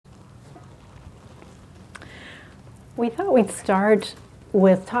we thought we'd start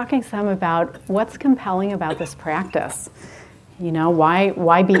with talking some about what's compelling about this practice. You know,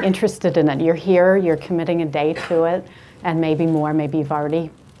 why be interested in it? You're here, you're committing a day to it, and maybe more, maybe you've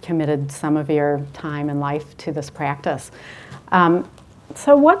already committed some of your time and life to this practice.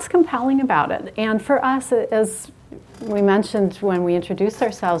 So what's compelling about it? And for us, as we mentioned when we introduced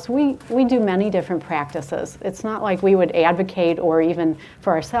ourselves, we do many different practices. It's not like we would advocate or even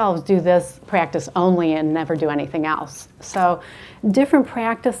for ourselves do this practice only and never do anything else. So different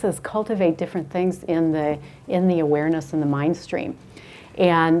practices cultivate different things in the awareness and the mind stream.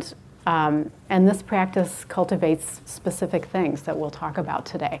 And this practice cultivates specific things that we'll talk about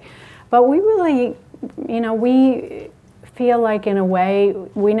today. But we really, we feel like in a way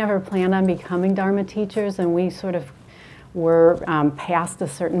we never planned on becoming Dharma teachers, and we sort of were passed a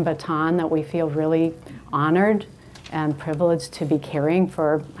certain baton that we feel really honored and privileged to be carrying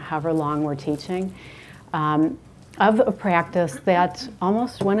for however long we're teaching, of a practice that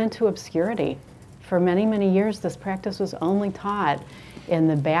almost went into obscurity. For many, many years, this practice was only taught in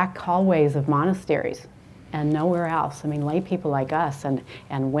the back hallways of monasteries and nowhere else. I mean, lay people like us and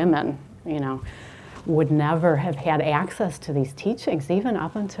women, would never have had access to these teachings, even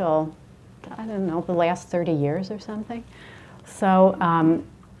up until, I don't know, the last 30 years or something. So,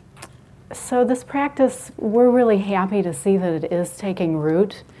 so this practice, we're really happy to see that it is taking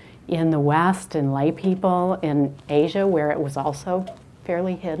root in the West, in lay people, in Asia, where it was also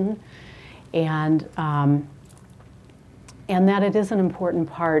fairly hidden, and that it is an important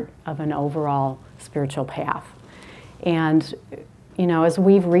part of an overall spiritual path. And as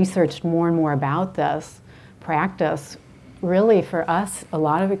we've researched more and more about this practice, really for us, a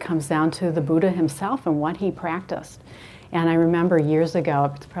lot of it comes down to the Buddha himself and what he practiced. And I remember years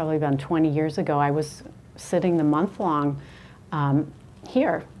ago, it's probably been 20 years ago, I was sitting the month-long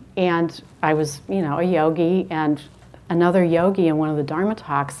here, and I was, a yogi, and another yogi in one of the Dharma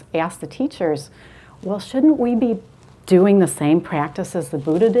talks asked the teachers, well, shouldn't we be doing the same practice as the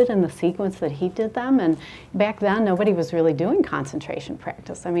Buddha did in the sequence that he did them? And back then, nobody was really doing concentration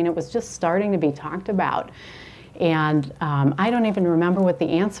practice. I mean, it was just starting to be talked about. And I don't even remember what the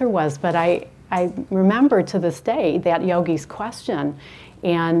answer was, but I remember to this day that yogi's question.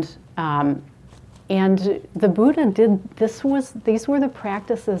 And the Buddha did, these were the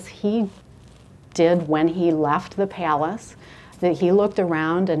practices he did when he left the palace, that he looked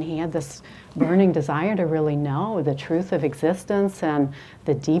around and he had this burning desire to really know the truth of existence and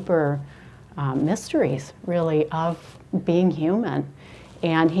the deeper mysteries, really, of being human.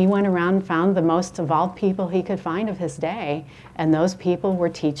 And he went around and found the most evolved people he could find of his day, and those people were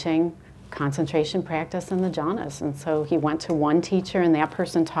teaching concentration practice in the jhanas. And so he went to one teacher, and that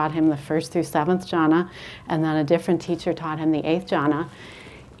person taught him the 1st through 7th jhana, and then a different teacher taught him the 8th jhana.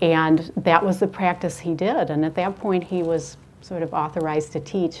 And that was the practice he did. And at that point, he was sort of authorized to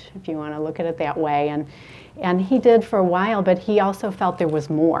teach, if you want to look at it that way. And he did for a while, but he also felt there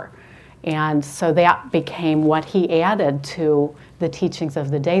was more. And so that became what he added to the teachings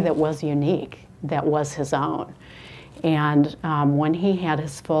of the day that was unique, that was his own. And when he had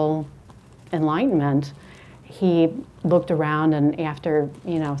his full enlightenment, he looked around, and after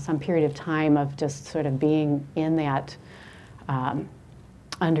some period of time of just sort of being in that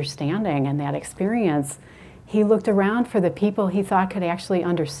understanding and that experience, he looked around for the people he thought could actually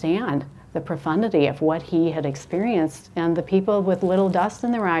understand the profundity of what he had experienced, and the people with little dust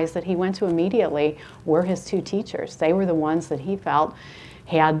in their eyes that he went to immediately were his two teachers. They were the ones that he felt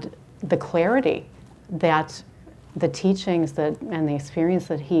had the clarity that the teachings and the experience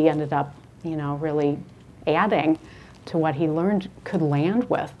that he ended up, really adding to what he learned could land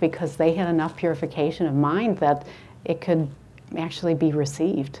with, because they had enough purification of mind that it could actually be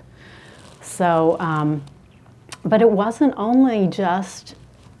received. So, but it wasn't only just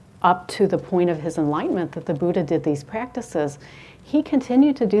up to the point of his enlightenment that the Buddha did these practices. He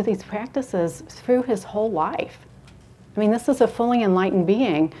continued to do these practices through his whole life. I mean, this is a fully enlightened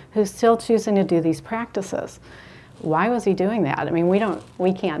being who's still choosing to do these practices. Why was he doing that? I mean,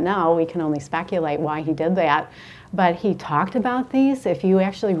 we can't know. We can only speculate why he did that. But he talked about these. If you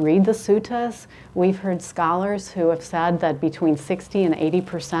actually read the suttas, we've heard scholars who have said that between 60 and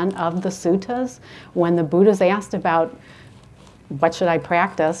 80% of the suttas, when the Buddha's asked about what should I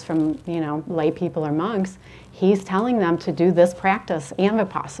practice from, lay people or monks, he's telling them to do this practice and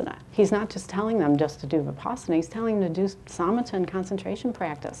vipassana. He's not just telling them just to do vipassana, he's telling them to do samatha and concentration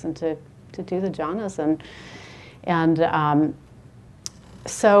practice and to do the jhanas. And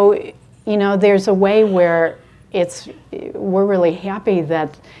so, there's a way where we're really happy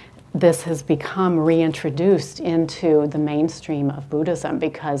that this has become reintroduced into the mainstream of Buddhism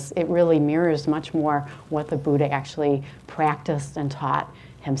because it really mirrors much more what the Buddha actually practiced and taught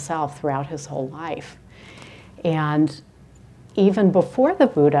himself throughout his whole life. And even before the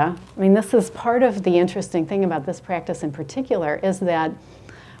Buddha, I mean, this is part of the interesting thing about this practice in particular, is that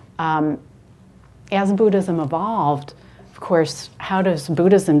as Buddhism evolved, of course, how does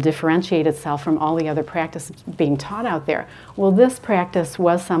Buddhism differentiate itself from all the other practices being taught out there? Well, this practice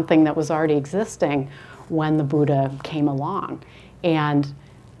was something that was already existing when the Buddha came along. And,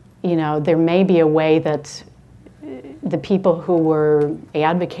 you know, there may be a way that the people who were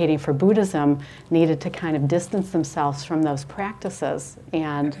advocating for Buddhism needed to kind of distance themselves from those practices,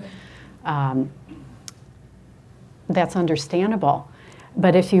 and that's understandable.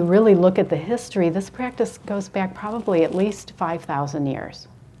 But if you really look at the history, this practice goes back probably at least 5,000 years.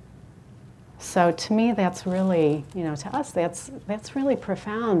 So to me, that's really, you know, to us, that's really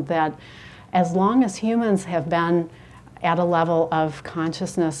profound, that as long as humans have been at a level of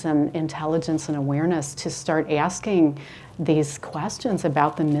consciousness and intelligence and awareness to start asking these questions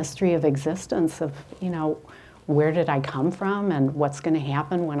about the mystery of existence, of, you know, where did I come from and what's going to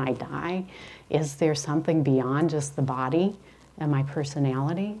happen when I die? Is there something beyond just the body and my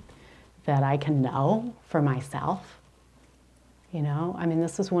personality that I can know for myself? You know, I mean,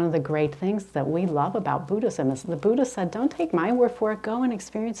 this is one of the great things that we love about Buddhism, is the Buddha said, don't take my word for it, go and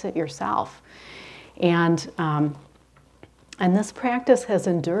experience it yourself. And this practice has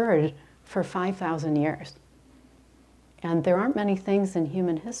endured for 5,000 years. And there aren't many things in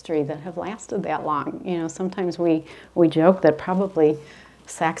human history that have lasted that long. You know, sometimes we joke that probably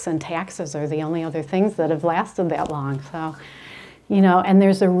sex and taxes are the only other things that have lasted that long. So, you know, and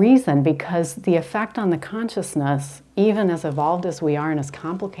there's a reason, because the effect on the consciousness, even as evolved as we are and as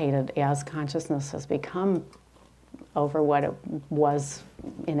complicated as consciousness has become over what it was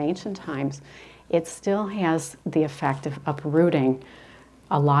in ancient times, it still has the effect of uprooting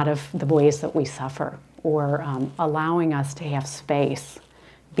a lot of the ways that we suffer, or allowing us to have space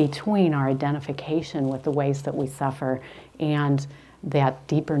between our identification with the ways that we suffer and that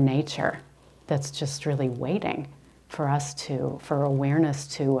deeper nature that's just really waiting for us for awareness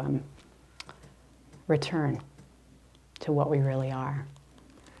to return to what we really are.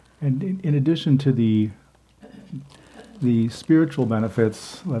 And in addition to the spiritual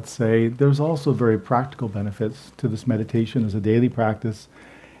benefits, let's say, there's also very practical benefits to this meditation as a daily practice.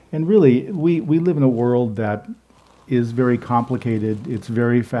 And really, we live in a world that is very complicated. It's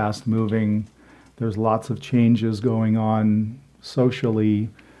very fast moving. There's lots of changes going on socially,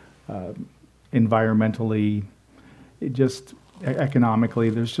 environmentally, just economically.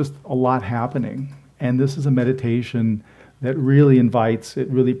 There's just a lot happening. And this is a meditation that really invites, it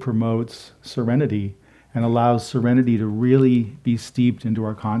really promotes serenity and allows serenity to really be steeped into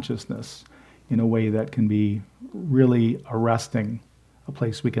our consciousness in a way that can be really arresting, a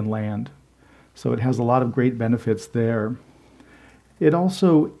place we can land. So it has a lot of great benefits there. It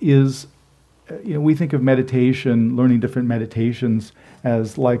also is, you know, we think of meditation, learning different meditations,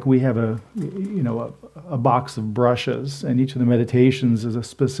 as like we have a box of brushes, and each of the meditations is a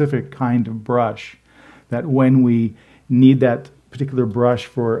specific kind of brush that when we need that particular brush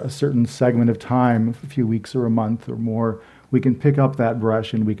for a certain segment of time, a few weeks or a month or more, we can pick up that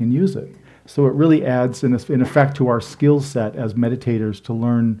brush and we can use it. So it really adds, in effect, to our skill set as meditators to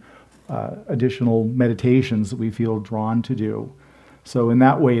learn additional meditations that we feel drawn to do. So in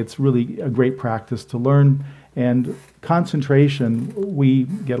that way, it's really a great practice to learn. And concentration, we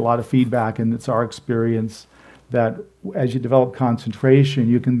get a lot of feedback, and it's our experience that as you develop concentration,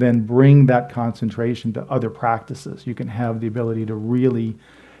 you can then bring that concentration to other practices. You can have the ability to really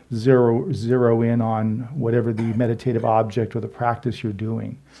zero in on whatever the meditative object or the practice you're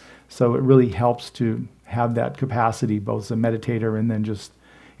doing. So it really helps to have that capacity, both as a meditator and then just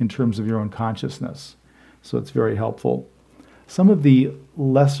in terms of your own consciousness. So it's very helpful. Some of the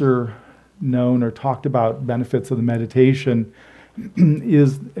lesser known or talked about benefits of the meditation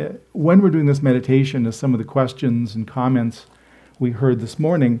is when we're doing this meditation, as some of the questions and comments we heard this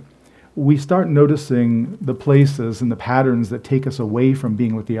morning, we start noticing the places and the patterns that take us away from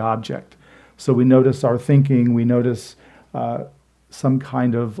being with the object. So we notice our thinking, we notice some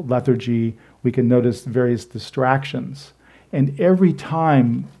kind of lethargy, we can notice various distractions. And every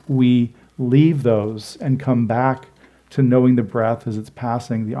time we leave those and come back to knowing the breath as it's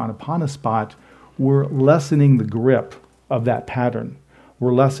passing the Anapana spot, we're lessening the grip of that pattern.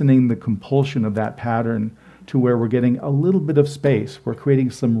 We're lessening the compulsion of that pattern to where we're getting a little bit of space. We're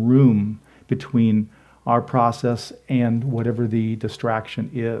creating some room between our process and whatever the distraction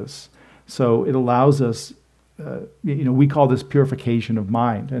is. So it allows us we call this purification of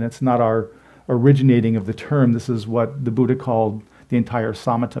mind, and it's not our originating of the term. This is what the Buddha called the entire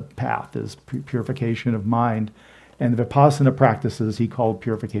Samatha path, is purification of mind. And the Vipassana practices he called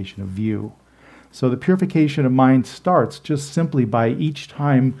purification of view. So the purification of mind starts just simply by each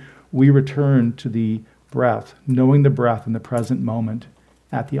time we return to the breath, knowing the breath in the present moment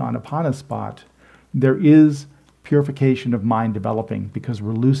at the Anapana spot. There is purification of mind developing because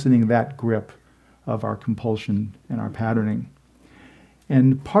we're loosening that grip of our compulsion and our patterning.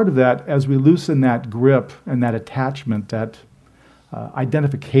 And part of that, as we loosen that grip and that attachment, that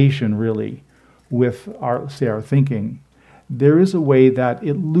identification really with our thinking, there is a way that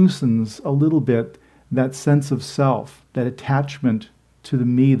it loosens a little bit that sense of self, that attachment to the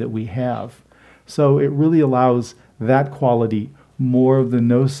me that we have. So it really allows that quality, more of the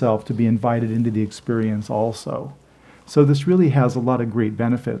no self, to be invited into the experience also. So this really has a lot of great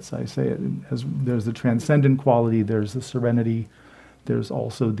benefits. I say it as there's the transcendent quality, there's the serenity, there's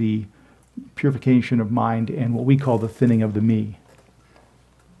also the purification of mind and what we call the thinning of the me.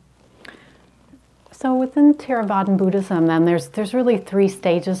 So within Theravadan Buddhism, then there's really 3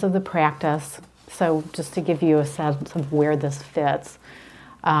 stages of the practice. So just to give you a sense of where this fits.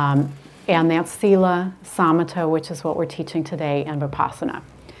 And that's Sila, Samatha, which is what we're teaching today, and Vipassana.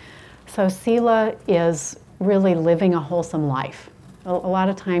 So Sila is really living a wholesome life. A lot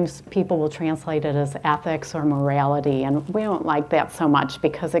of times people will translate it as ethics or morality, and we don't like that so much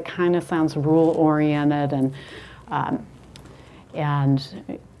because it kind of sounds rule-oriented, and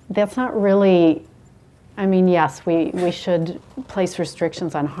that's not really. I mean, yes, we should place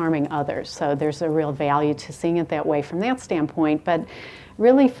restrictions on harming others, so there's a real value to seeing it that way from that standpoint, but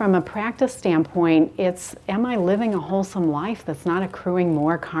really from a practice standpoint, it's, am I living a wholesome life that's not accruing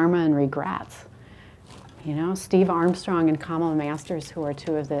more karma and regrets? You know, Steve Armstrong and Kamala Masters, who are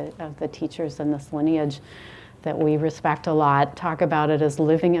 2 of the teachers in this lineage that we respect a lot, talk about it as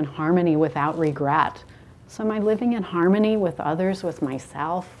living in harmony without regret. So am I living in harmony with others, with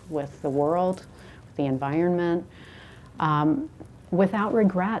myself, with the world, the environment, without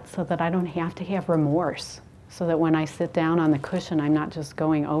regret, so that I don't have to have remorse, so that when I sit down on the cushion, I'm not just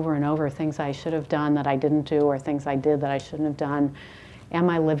going over and over things I should have done that I didn't do, or things I did that I shouldn't have done. Am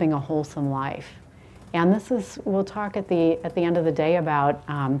I living a wholesome life? And this is, we'll talk at the end of the day about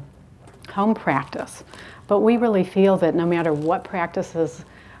home practice, but we really feel that no matter what practices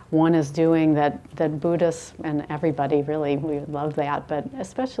one is doing, that Buddhists, and everybody really, we love that, but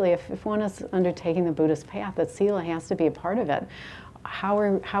especially if one is undertaking the Buddhist path, that Sila has to be a part of it. How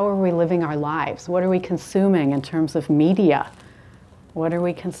are we living our lives? What are we consuming in terms of media? What are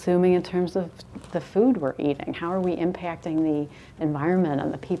we consuming in terms of the food we're eating? How are we impacting the environment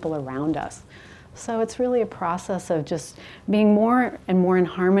and the people around us? So it's really a process of just being more and more in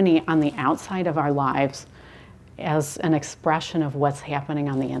harmony on the outside of our lives as an expression of what's happening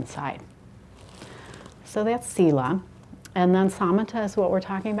on the inside. So that's Sila. And then Samatha is what we're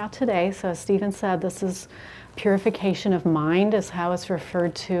talking about today. So as Stephen said, this is purification of mind, is how it's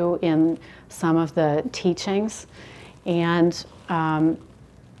referred to in some of the teachings. And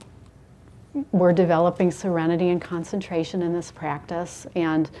we're developing serenity and concentration in this practice.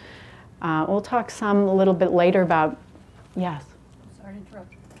 And we'll talk a little bit later about, yes? Sorry to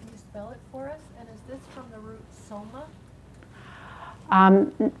interrupt. Can you spell it for us? And is this from the root soma?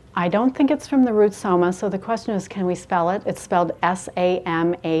 I don't think it's from the root soma, so the question is, can we spell it? It's spelled S-A-M-A-T-H-A,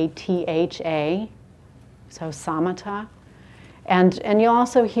 so samatha. And you'll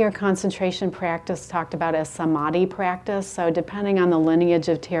also hear concentration practice talked about as samadhi practice, so depending on the lineage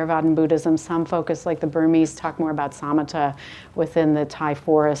of Theravadan Buddhism, some focus, like the Burmese, talk more about samatha. Within the Thai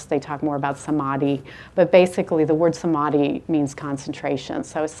forest, they talk more about samadhi. But basically, the word samadhi means concentration.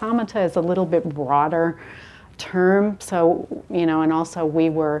 So samatha is a little bit broader term, so, you know, and also we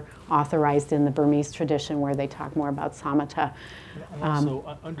were authorized in the Burmese tradition where they talk more about samatha.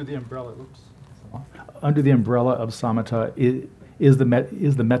 Also, under the umbrella of samatha is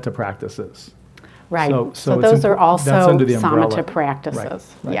the metta practices. Right. So those are also samatha samatha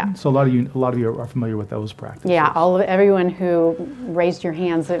practices. Right. Yeah. So a lot of you are familiar with those practices. Yeah. Everyone who raised your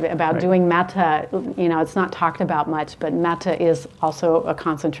hands about doing metta, you know, it's not talked about much, but metta is also a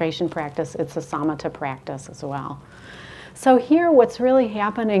concentration practice. It's a samatha practice as well. So here, what's really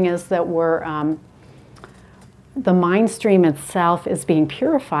happening is that the mind stream itself is being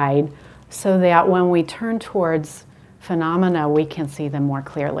purified, so that when we turn towards phenomena, we can see them more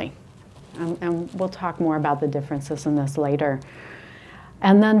clearly. And we'll talk more about the differences in this later.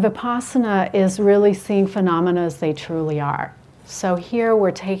 And then Vipassana is really seeing phenomena as they truly are. So here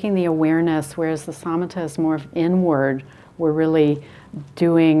we're taking the awareness, whereas the Samatha is more inward. We're really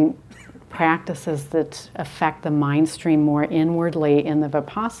doing practices that affect the mind stream more inwardly in the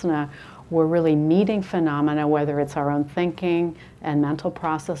Vipassana, we're really meeting phenomena, whether it's our own thinking and mental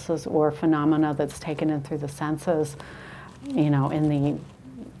processes or phenomena that's taken in through the senses, in the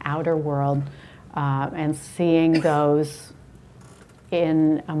outer world, and seeing those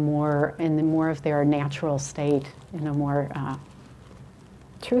in the more of their natural state, in a more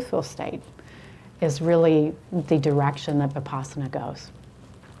truthful state, is really the direction that Vipassana goes.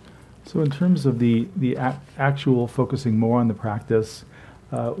 So in terms of the actual focusing more on the practice,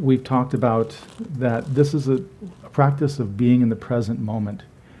 we've talked about that this is a practice of being in the present moment.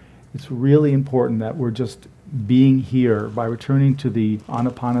 It's really important that we're just being here by returning to the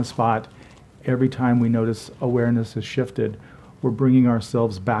Anapana spot. Every time we notice awareness has shifted, we're bringing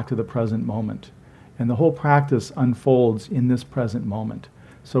ourselves back to the present moment. And the whole practice unfolds in this present moment.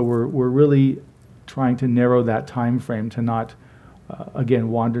 So we're really trying to narrow that time frame to not, again,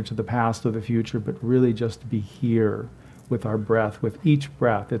 wander to the past or the future, but really just be here with our breath. With each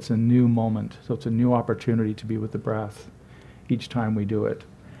breath, it's a new moment. So it's a new opportunity to be with the breath each time we do it.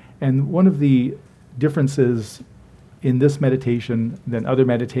 And one of the differences in this meditation than other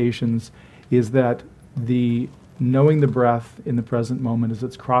meditations is that the knowing the breath in the present moment as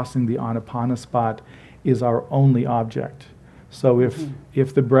it's crossing the Anapana spot is our only object. So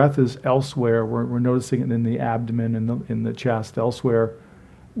if the breath is elsewhere, we're noticing it in the abdomen and in the chest elsewhere,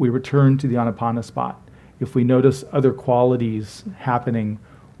 we return to the Anapana spot. If we notice other qualities happening,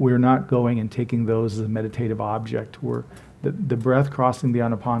 we're not going and taking those as a meditative object. The breath crossing the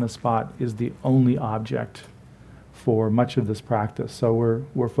Anapana spot is the only object for much of this practice. So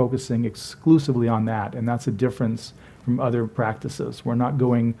we're focusing exclusively on that, and that's a difference from other practices. We're not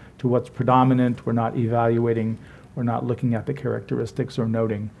going to what's predominant, we're not evaluating, we're not looking at the characteristics or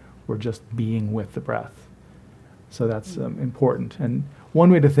noting, we're just being with the breath. So that's important. And one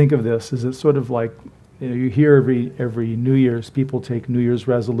way to think of this is it's sort of like, you hear every New Year's, people take New Year's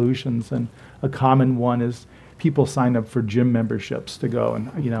resolutions, and a common one is people sign up for gym memberships to go and,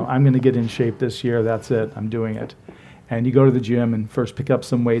 I'm going to get in shape this year, that's it, I'm doing it. And you go to the gym and first pick up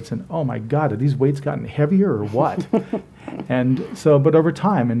some weights and, oh my God, have these weights gotten heavier or what? And so, but over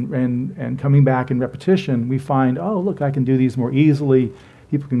time and coming back in repetition, we find, oh, look, I can do these more easily.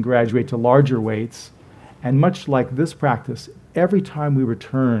 People can graduate to larger weights. And much like this practice, every time we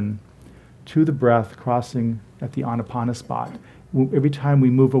return to the breath crossing at the Anapana spot, every time we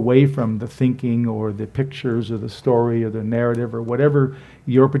move away from the thinking or the pictures or the story or the narrative or whatever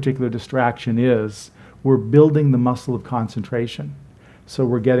your particular distraction is, we're building the muscle of concentration. So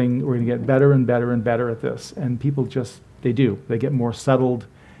we're going to get better and better and better at this. And people they get more settled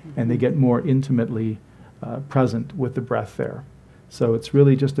and they get more intimately present with the breath there. So it's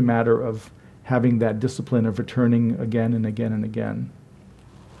really just a matter of having that discipline of returning again and again and again.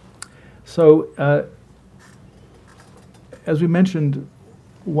 So as we mentioned,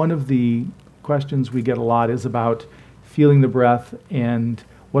 one of the questions we get a lot is about feeling the breath and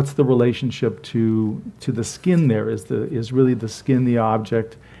what's the relationship to the skin there? Is really the skin the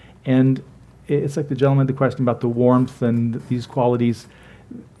object? And it's like the gentleman had the question about the warmth and these qualities.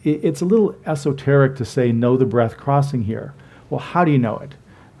 It's a little esoteric to say, know the breath crossing here. Well, how do you know it?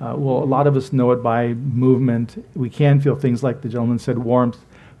 Well, a lot of us know it by movement. We can feel things like the gentleman said, warmth,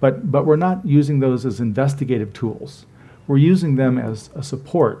 but we're not using those as investigative tools. We're using them as a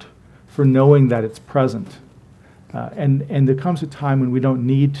support for knowing that it's present. And there comes a time when we don't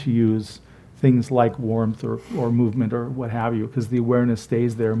need to use things like warmth or movement or what have you, because the awareness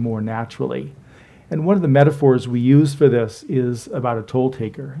stays there more naturally. And one of the metaphors we use for this is about a toll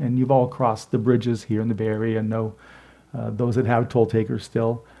taker. And you've all crossed the bridges here in the Bay Area and know those that have toll takers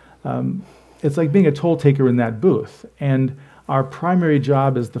still. It's like being a toll taker in that booth. And our primary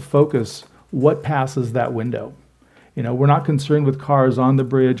job is to focus what passes that window. We're not concerned with cars on the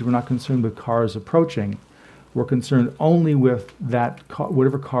bridge. We're not concerned with cars approaching. We're concerned only with that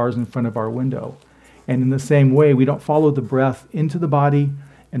whatever car is in front of our window. And in the same way, we don't follow the breath into the body,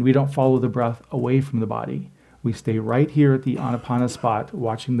 and we don't follow the breath away from the body. We stay right here at the Anapana spot,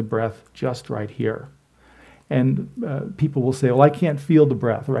 watching the breath just right here. And people will say, well, I can't feel the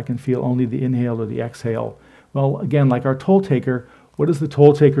breath, or I can feel only the inhale or the exhale. Well, again, like our toll taker, what does the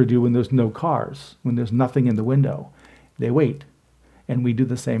toll taker do when there's no cars, when there's nothing in the window? They wait. And we do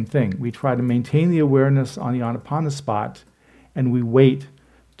the same thing. We try to maintain the awareness on the Anapana spot, and we wait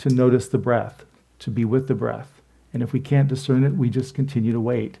to notice the breath, to be with the breath. And if we can't discern it, we just continue to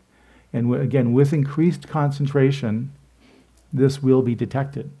wait. And again, with increased concentration, this will be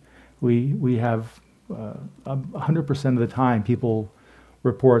detected. We have 100% of the time people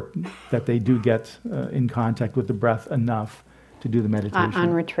report that they do get in contact with the breath enough to do the meditation.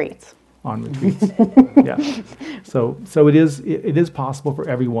 On retreats. on retreats. Yeah. So it is possible for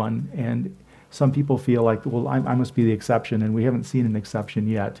everyone, and some people feel like, well, I must be the exception, and we haven't seen an exception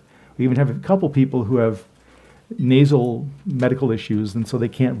yet. We even have a couple people who have nasal medical issues, and so they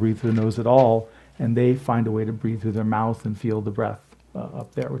can't breathe through their nose at all, and they find a way to breathe through their mouth and feel the breath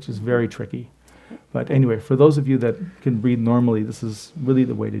up there, which is very tricky. But anyway, for those of you that can breathe normally, this is really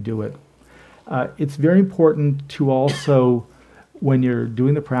the way to do it. It's very important to also, when you're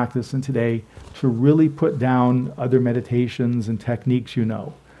doing the practice and today, to really put down other meditations and techniques you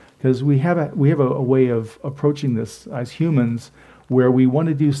know. Because we have a way of approaching this as humans where we want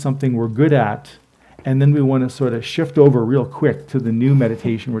to do something we're good at, and then we want to sort of shift over real quick to the new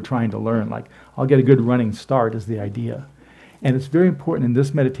meditation we're trying to learn. Like, I'll get a good running start is the idea. And it's very important in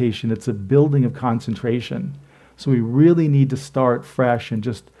this meditation, it's a building of concentration. So we really need to start fresh and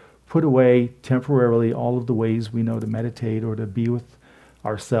just put away temporarily all of the ways we know to meditate or to be with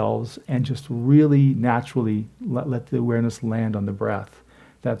ourselves, and just really naturally let the awareness land on the breath.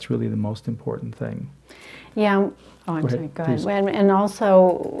 That's really the most important thing. Yeah. Oh, I'm sorry. Go ahead. Please. And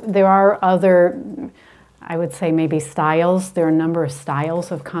also, there are other, I would say maybe styles. There are a number of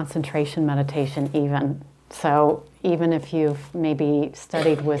styles of concentration meditation even. So even if you've maybe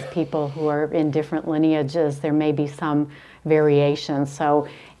studied with people who are in different lineages, there may be some variations. So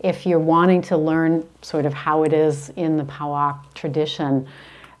if you're wanting to learn sort of how it is in the Pawak tradition,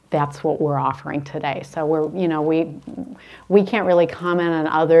 that's what we're offering today. So we can't really comment on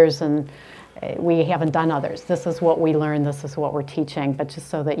others, and we haven't done others. This is what we learn, this is what we're teaching, but just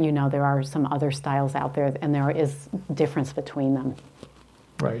so that you know, there are some other styles out there, and there is difference between them.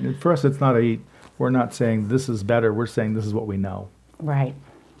 Right, and for us we're not saying this is better, we're saying this is what we know. Right,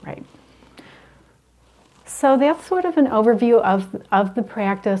 right. So that's sort of an overview of the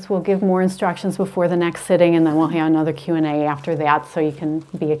practice. We'll give more instructions before the next sitting, and then we'll have another Q&A after that, so you can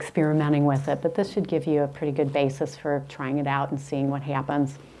be experimenting with it. But this should give you a pretty good basis for trying it out and seeing what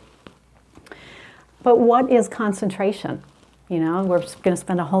happens. But what is concentration? You know, we're going to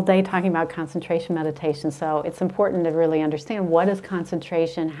spend a whole day talking about concentration meditation, so it's important to really understand what is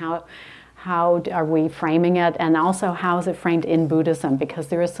concentration, how are we framing it, and also how is it framed in Buddhism, because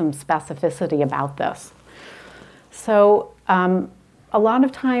there is some specificity about this. So a lot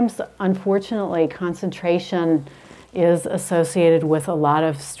of times, unfortunately, concentration is associated with a lot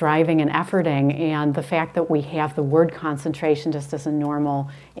of striving and efforting, and the fact that we have the word concentration just as a normal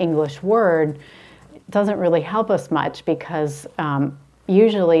English word doesn't really help us much, because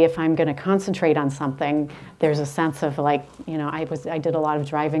usually if I'm going to concentrate on something, there's a sense of like, you know, I did a lot of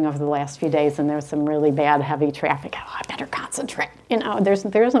driving over the last few days, and there's some really bad heavy traffic. Oh, I better concentrate. You know,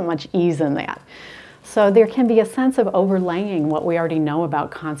 there isn't much ease in that. So there can be a sense of overlaying what we already know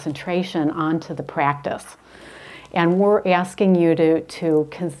about concentration onto the practice. And we're asking you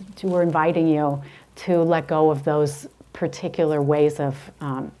we're inviting you to let go of those particular ways of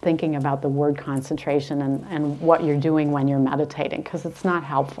thinking about the word concentration and what you're doing when you're meditating, because it's not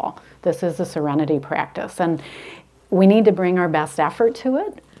helpful. This is a serenity practice, and we need to bring our best effort to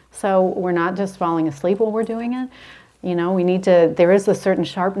it. So we're not just falling asleep while we're doing it. You know, there is a certain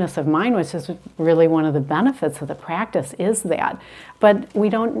sharpness of mind, which is really one of the benefits of the practice, is that. But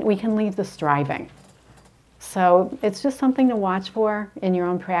we can leave the striving. So it's just something to watch for in your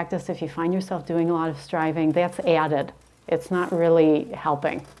own practice. If you find yourself doing a lot of striving, that's added. It's not really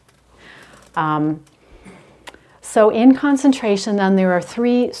helping. So in concentration, then, there are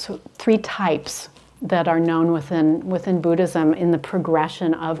three types that are known within Buddhism in the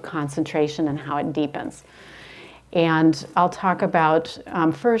progression of concentration and how it deepens. And I'll talk about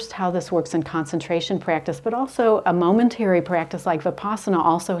first how this works in concentration practice, but also a momentary practice like Vipassana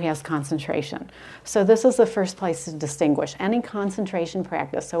also has concentration. So this is the first place to distinguish any concentration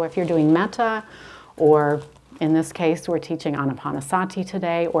practice. So if you're doing metta, or in this case we're teaching Anapanasati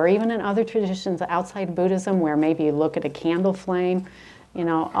today, or even in other traditions outside Buddhism where maybe you look at a candle flame, you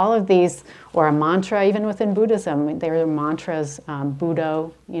know, all of these, or a mantra, even within Buddhism, there are mantras.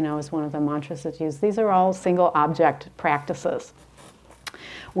 Buddho, you know, is one of the mantras that's used. These are all single object practices.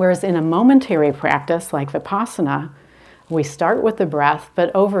 Whereas in a momentary practice like Vipassana, we start with the breath,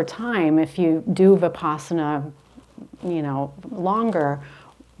 but over time, if you do Vipassana, you know, longer,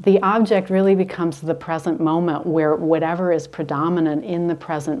 the object really becomes the present moment, where whatever is predominant in the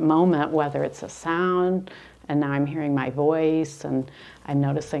present moment, whether it's a sound, and now I'm hearing my voice, and I'm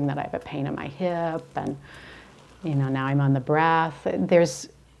noticing that I have a pain in my hip, and you know, now I'm on the breath. There's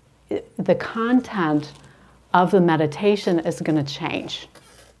the content of the meditation is going to change.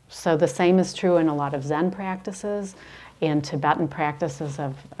 So the same is true in a lot of Zen practices, in Tibetan practices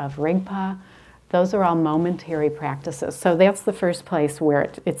of Rigpa. Those are all momentary practices. So that's the first place where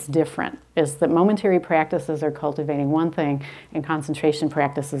it's different, is that momentary practices are cultivating one thing and concentration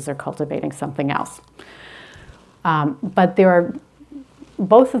practices are cultivating something else. But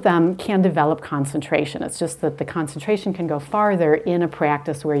both of them can develop concentration. It's just that the concentration can go farther in a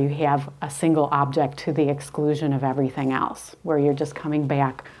practice where you have a single object to the exclusion of everything else, where you're just coming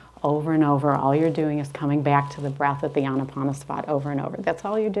back over and over. All you're doing is coming back to the breath at the Anapana spot over and over. That's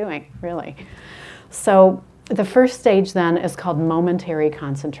all you're doing, really. So the first stage then is called momentary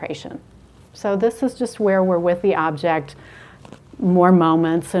concentration. So this is just where we're with the object more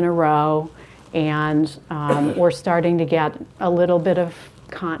moments in a row, and we're starting to get a little bit of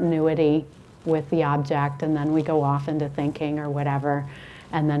continuity with the object, and then we go off into thinking or whatever,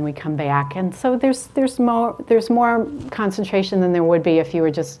 and then we come back. And so there's more concentration than there would be if you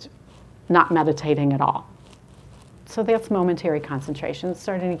were just not meditating at all. So that's momentary concentration. It's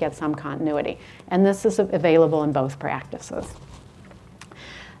starting to get some continuity. And this is available in both practices.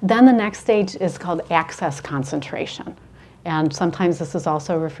 Then the next stage is called access concentration. And sometimes this is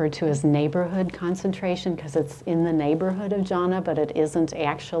also referred to as neighborhood concentration because it's in the neighborhood of jhana, but it isn't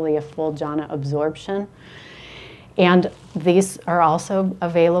actually a full jhana absorption. And these are also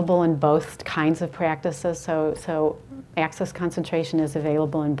available in both kinds of practices. So access concentration is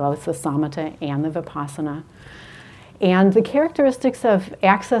available in both the samatha and the vipassana. And the characteristics of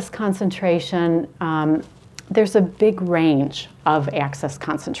access concentration, there's a big range of access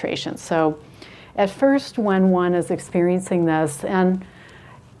concentration. So at first, when one is experiencing this, and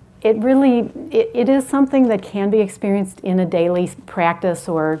it is something that can be experienced in a daily practice,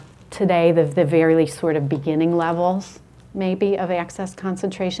 or today the very sort of beginning levels maybe of access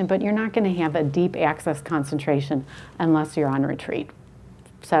concentration, but you're not going to have a deep access concentration unless you're on retreat.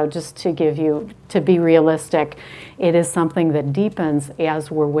 So just to be realistic, it is something that deepens as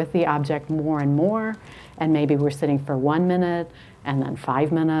we're with the object more and more, and maybe we're sitting for 1 minute, and then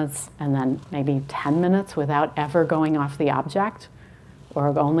 5 minutes, and then maybe 10 minutes without ever going off the object,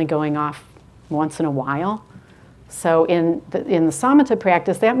 or only going off once in a while. So in the samatha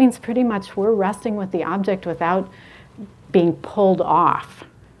practice, that means pretty much we're resting with the object without being pulled off.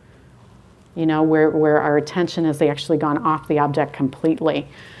 You know, where our attention has actually gone off the object completely.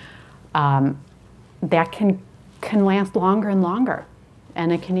 That can last longer and longer.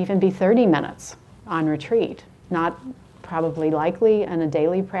 And it can even be 30 minutes on retreat. Not probably likely in a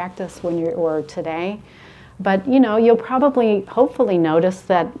daily practice or today. But, you know, you'll probably, hopefully notice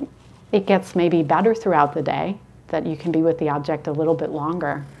that it gets maybe better throughout the day, that you can be with the object a little bit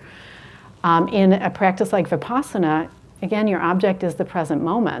longer. In a practice like Vipassana, again, your object is the present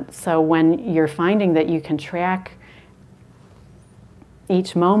moment. So when you're finding that you can track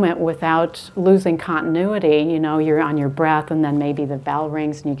each moment without losing continuity, you know, you're on your breath and then maybe the bell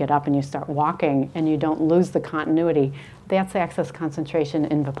rings and you get up and you start walking and you don't lose the continuity, that's access concentration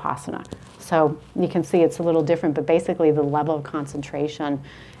in Vipassana. So you can see it's a little different, but basically the level of concentration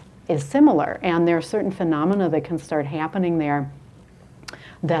is similar. And there are certain phenomena that can start happening there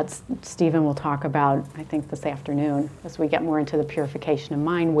that Stephen will talk about, I think, this afternoon as we get more into the purification of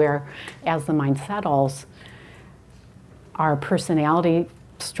mind, where as the mind settles, our personality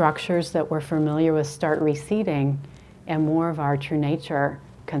structures that we're familiar with start receding, and more of our true nature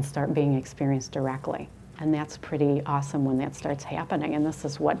can start being experienced directly. And that's pretty awesome when that starts happening. And this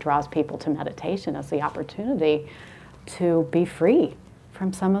is what draws people to meditation, is the opportunity to be free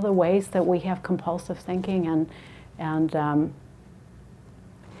from some of the ways that we have compulsive thinking, and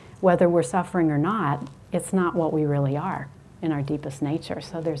whether we're suffering or not, it's not what we really are in our deepest nature.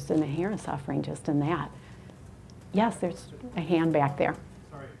 So there's an inherent suffering just in that. Yes, there's a hand back there.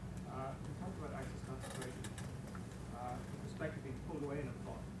 Sorry, you talked about access concentration, with respect to being pulled away in a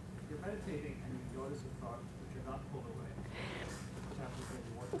thought. If you're meditating and you notice a thought but you're not pulled away, which happens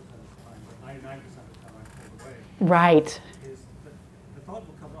maybe 1% of the time, but 99% of the time I'm pulled away. Right. Is the thought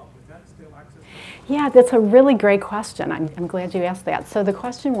will come up. Is that still access concentration? Yeah, that's a really great question. I'm glad you asked that. So the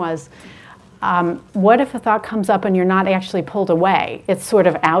question was, what if a thought comes up and you're not actually pulled away? It's sort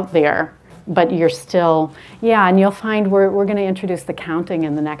of out there, but you're still, and you'll find we're going to introduce the counting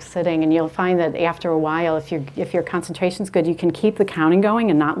in the next sitting, and you'll find that after a while, if your concentration's good, you can keep the counting going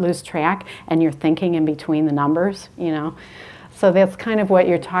and not lose track, and you're thinking in between the numbers, you know. So that's kind of what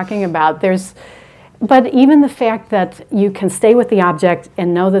you're talking about. But even the fact that you can stay with the object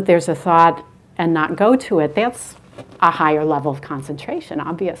and know that there's a thought and not go to it, that's a higher level of concentration,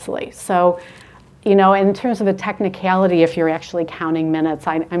 obviously. So, you know, in terms of a technicality, if you're actually counting minutes,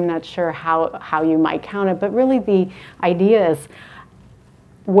 I'm not sure how you might count it, but really the idea is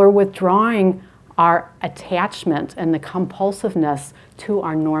we're withdrawing our attachment and the compulsiveness to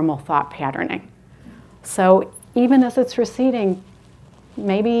our normal thought patterning. So even as it's receding,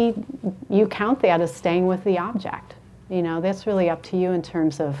 maybe you count that as staying with the object. You know, that's really up to you in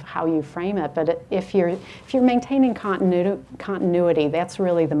terms of how you frame it. But if you're maintaining continuity, that's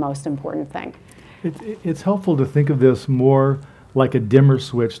really the most important thing. It's helpful to think of this more like a dimmer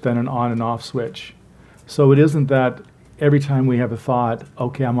switch than an on and off switch. So it isn't that every time we have a thought,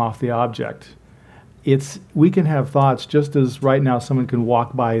 okay, I'm off the object. We can have thoughts just as right now someone can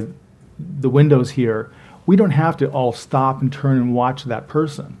walk by the windows here. We don't have to all stop and turn and watch that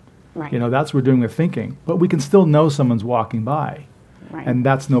person. Right. You know, that's what we're doing with thinking. But we can still know someone's walking by. Right. And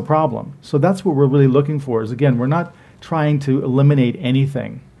that's no problem. So that's what we're really looking for is, again, we're not trying to eliminate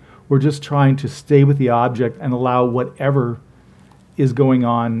anything. We're just trying to stay with the object and allow whatever is going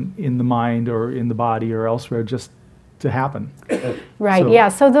on in the mind or in the body or elsewhere just to happen. Right, So- yeah,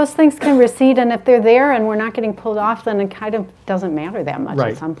 so those things can recede, and if they're there and we're not getting pulled off, then it kind of doesn't matter that much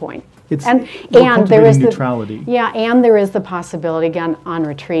Right. at some point. It's And we're there is cultivating the neutrality. Yeah, and there is the possibility, again, on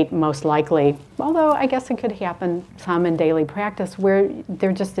retreat, most likely, although I guess it could happen some in daily practice, where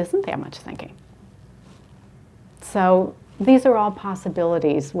there just isn't that much thinking. So these are all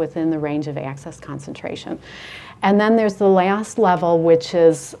possibilities within the range of access concentration. And then there's the last level, which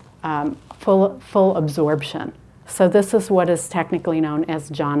is full absorption. So this is what is technically known as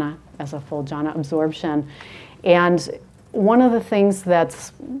jhana, as a full jhana absorption. And one of the things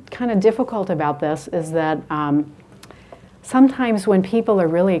that's kind of difficult about this is that sometimes when people are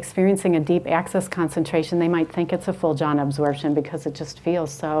really experiencing a deep access concentration, they might think it's a full jhana absorption because it just feels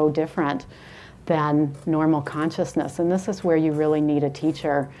so different than normal consciousness. And this is where you really need a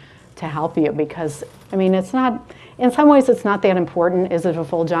teacher to help you, because, I mean, it's not, in some ways it's not that important, is it a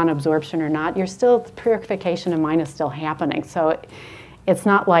full jhana absorption or not? The purification of mind is still happening. So it's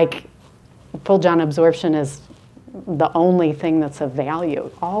not like full jhana absorption is the only thing that's of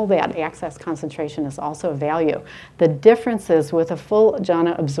value. All that access concentration is also of value. The difference is with a full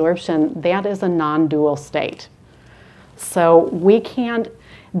jhana absorption, that is a non-dual state. So we can't,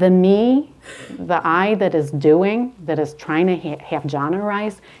 the me, the I that is doing, that is trying to have jhana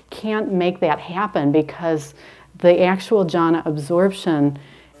arise, can't make that happen, because the actual jhana absorption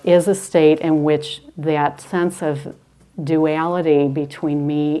is a state in which that sense of duality between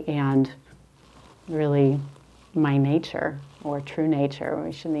me and really my nature, or true nature, or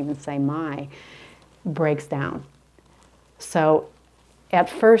we shouldn't even say my, breaks down. So at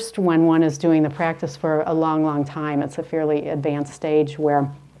first, when one is doing the practice for a long, long time, it's a fairly advanced stage where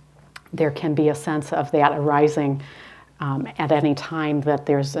there can be a sense of that arising at any time, that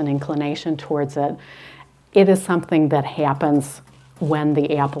there's an inclination towards it. It is something that happens when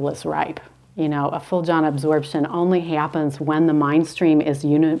the apple is ripe. You know, a full jhana absorption only happens when the mind stream is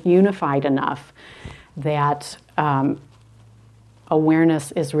unified enough that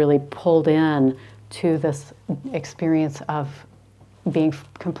awareness is really pulled in to this experience of being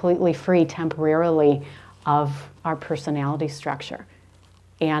completely free temporarily of our personality structure.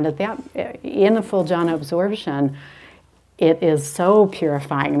 And at that, in a full jhana absorption, it is so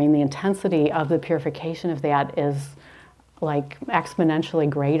purifying. I mean, the intensity of the purification of that is like exponentially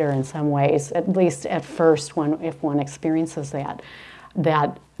greater in some ways, at least at first, if one experiences that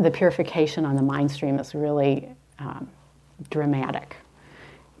the purification on the mind stream is really dramatic.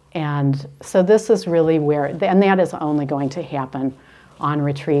 And so this is really where, and that is only going to happen on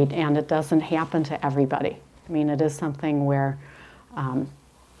retreat, and it doesn't happen to everybody. I mean, it is something where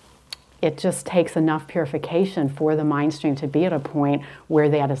it just takes enough purification for the mind stream to be at a point where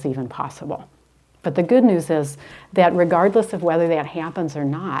that is even possible. But the good news is that regardless of whether that happens or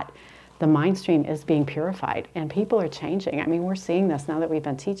not, the mind stream is being purified, and people are changing. I mean, we're seeing this now that we've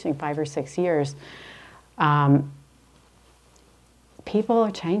been teaching 5 or 6 years. People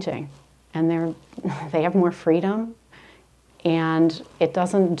are changing, and they have more freedom, and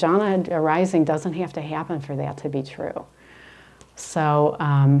jhana arising doesn't have to happen for that to be true. So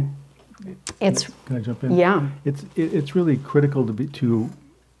it's... Can I jump in? Yeah. It's really critical to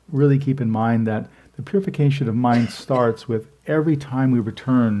really keep in mind that the purification of mind starts with every time we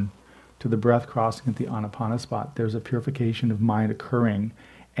return to the breath crossing at the Anapana spot. There's a purification of mind occurring,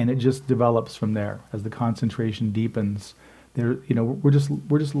 and it just develops from there as the concentration deepens. We're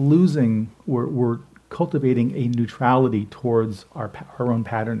cultivating a neutrality towards our own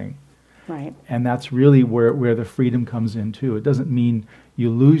patterning. Right. And that's really where the freedom comes in too. It doesn't mean you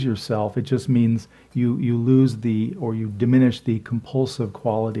lose yourself. It just means you lose you diminish the compulsive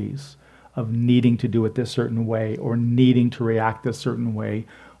qualities of needing to do it this certain way, or needing to react this certain way,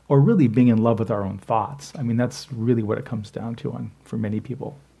 or really being in love with our own thoughts. I mean, that's really what it comes down to for many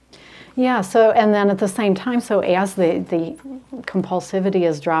people. Yeah, so, and then at the same time, so as the compulsivity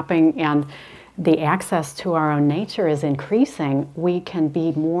is dropping, and the access to our own nature is increasing, we can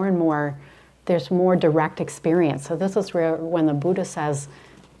be more and more, there's more direct experience. So this is where when the Buddha says,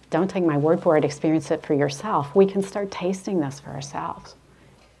 don't take my word for it, experience it for yourself, we can start tasting this for ourselves.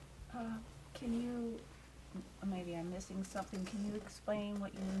 Can you, maybe I'm missing something, can you explain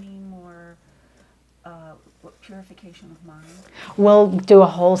what you mean more, what purification of mind? We'll do a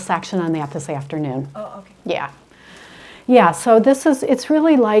whole section on that this afternoon. Oh, okay. Yeah. Yeah, so this is, it's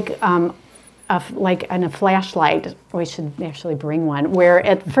really like like in a flashlight. We should actually bring one, where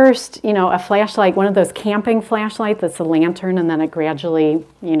at first, you know, a flashlight, one of those camping flashlights that's a lantern, and then it gradually,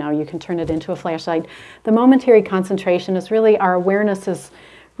 you know, you can turn it into a flashlight. The momentary concentration is really, our awareness is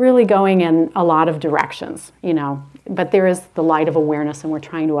really going in a lot of directions, you know, but there is the light of awareness and we're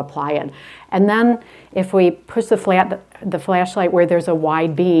trying to apply it. And then if we push the flashlight where there's a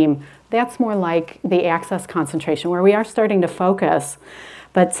wide beam, that's more like the access concentration, where we are starting to focus.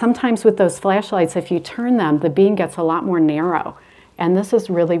 But sometimes with those flashlights, if you turn them, the beam gets a lot more narrow. And this is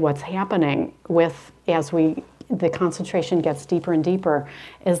really what's happening with, as the concentration gets deeper and deeper,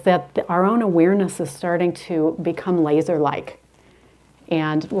 is that our own awareness is starting to become laser-like.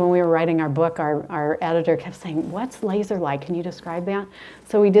 And when we were writing our book, our editor kept saying, what's laser-like? Can you describe that?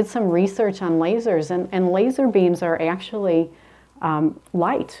 So we did some research on lasers, and laser beams are actually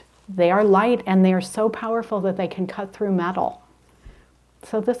light. They are light, and they are so powerful that they can cut through metal.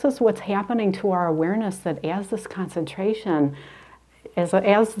 So this is what's happening to our awareness, that as this concentration, as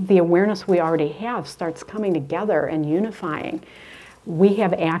the awareness we already have starts coming together and unifying, we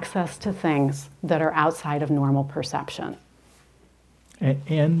have access to things that are outside of normal perception.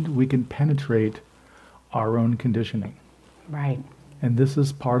 And we can penetrate our own conditioning. Right. And this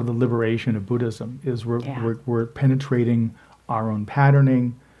is part of the liberation of Buddhism, is Yeah. we're penetrating our own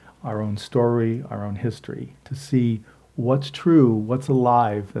patterning, our own story, our own history, to see what's true, what's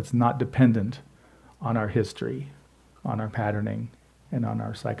alive, that's not dependent on our history, on our patterning, and on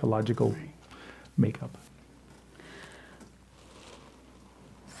our psychological makeup.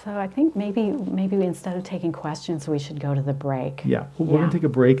 So I think maybe instead of taking questions, we should go to the break. Yeah, we're going to take a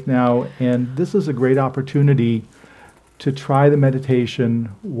break now, and this is a great opportunity to try the meditation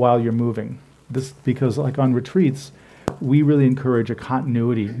while you're moving. This, because like on retreats, we really encourage a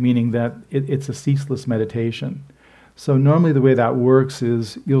continuity, meaning that it's a ceaseless meditation. So normally the way that works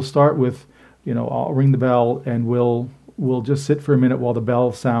is you'll start with, you know, I'll ring the bell and we'll just sit for a minute while the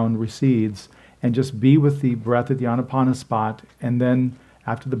bell sound recedes and just be with the breath at the Anapana spot, and then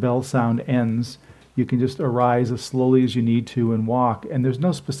after the bell sound ends, you can just arise as slowly as you need to and walk. And there's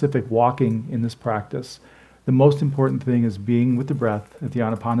no specific walking in this practice. The most important thing is being with the breath at the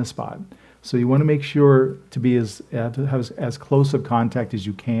Anapana spot. So you want to make sure to be have as close of contact as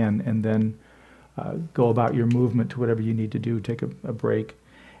you can, and then go about your movement to whatever you need to do, take a break.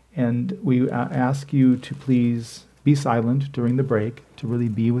 And we ask you to please be silent during the break, to really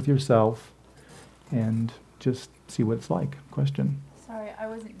be with yourself and just see what it's like. Question? Sorry, I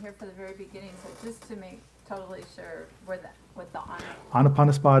wasn't here for the very beginning, so just to make totally sure what the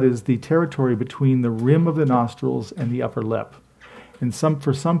Anapana spot is the territory between the rim of the nostrils and the upper lip. And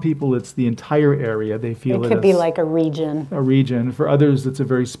for some people, it's the entire area. They feel it could be like a region. A region. For others, it's a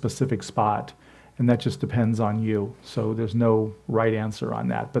very specific spot, and that just depends on you. So there's no right answer on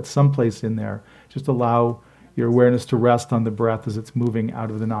that. But someplace in there, just allow your awareness to rest on the breath as it's moving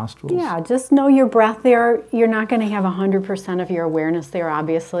out of the nostrils. Yeah, just know your breath there. You're not going to have 100% of your awareness there,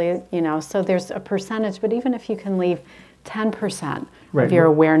 obviously, you know, so there's a percentage, but even if you can leave 10% Right. of your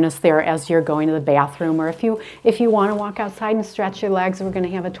awareness there as you're going to the bathroom, or if you want to walk outside and stretch your legs, we're going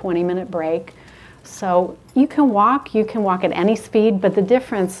to have a 20-minute break. So you can walk at any speed, but the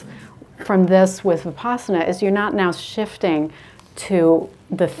difference from this with Vipassana is you're not now shifting to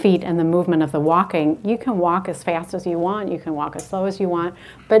the feet and the movement of the walking. You can walk as fast as you want, you can walk as slow as you want,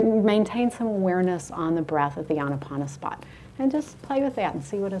 but maintain some awareness on the breath at the Anapana spot. And just play with that and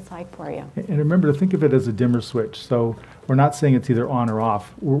see what it's like for you. And remember to think of it as a dimmer switch. So we're not saying it's either on or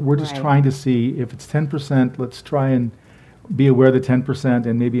off. We're just Right. trying to see if it's 10%, let's try and be aware of the 10%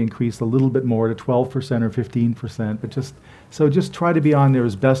 and maybe increase a little bit more to 12% or 15%. But just try to be on there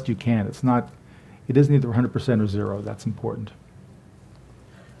as best you can. It isn't either 100% or zero. That's important.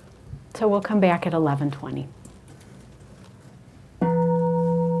 So we'll come back at 11:20.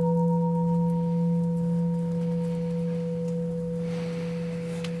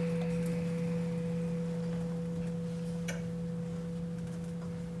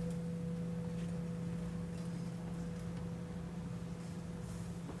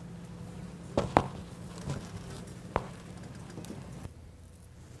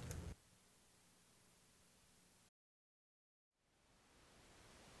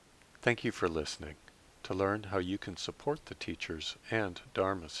 Thank you for listening. To learn how you can support the teachers and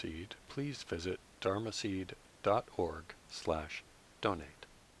Dharma Seed, please visit dharmaseed.org/donate.